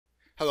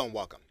Hello and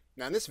welcome.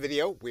 Now in this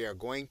video we are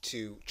going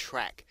to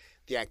track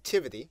the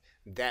activity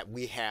that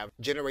we have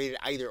generated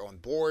either on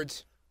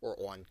boards or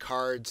on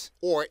cards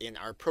or in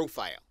our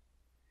profile.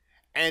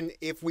 And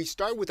if we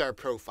start with our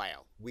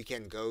profile, we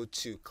can go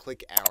to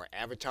click our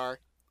avatar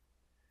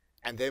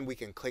and then we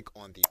can click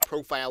on the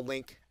profile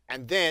link.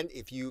 And then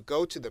if you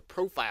go to the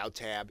profile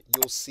tab,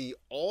 you'll see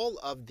all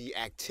of the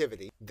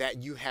activity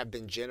that you have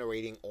been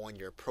generating on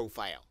your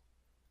profile.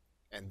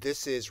 And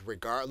this is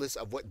regardless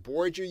of what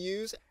board you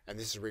use, and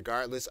this is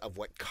regardless of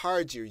what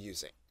cards you're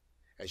using.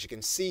 As you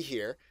can see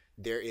here,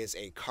 there is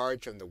a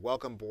card from the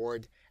welcome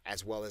board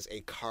as well as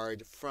a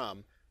card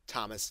from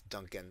Thomas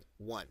Duncan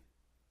 1.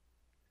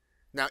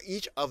 Now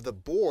each of the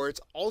boards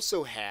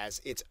also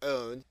has its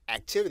own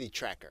activity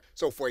tracker.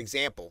 So for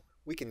example,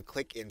 we can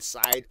click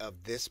inside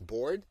of this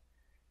board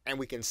and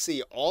we can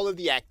see all of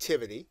the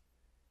activity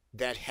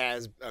that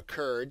has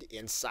occurred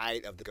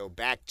inside of go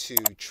back to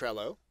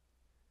Trello.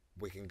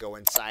 We can go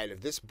inside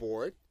of this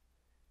board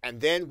and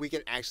then we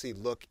can actually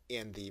look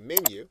in the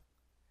menu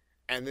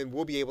and then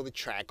we'll be able to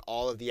track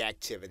all of the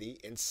activity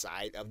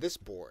inside of this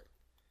board.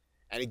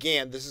 And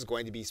again, this is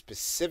going to be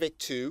specific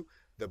to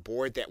the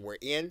board that we're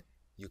in.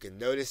 You can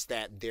notice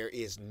that there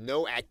is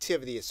no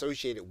activity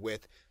associated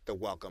with the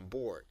welcome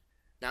board.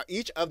 Now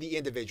each of the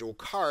individual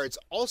cards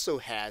also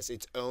has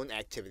its own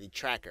activity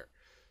tracker.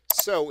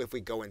 So if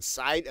we go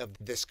inside of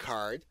this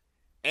card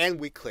and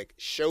we click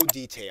show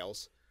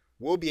details,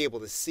 we'll be able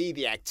to see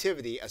the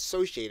activity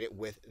associated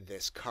with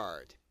this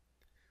card.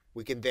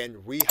 We can then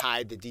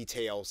rehide the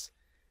details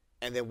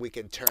and then we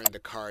can turn the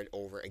card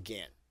over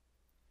again.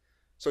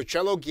 So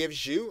Trello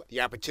gives you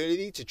the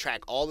opportunity to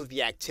track all of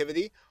the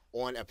activity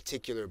on a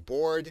particular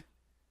board,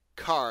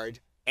 card,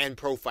 and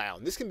profile.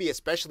 And this can be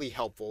especially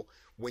helpful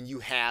when you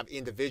have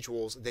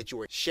individuals that you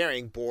are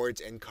sharing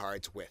boards and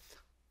cards with.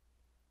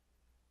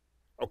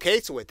 Okay,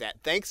 so with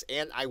that, thanks,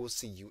 and I will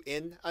see you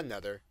in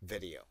another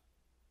video.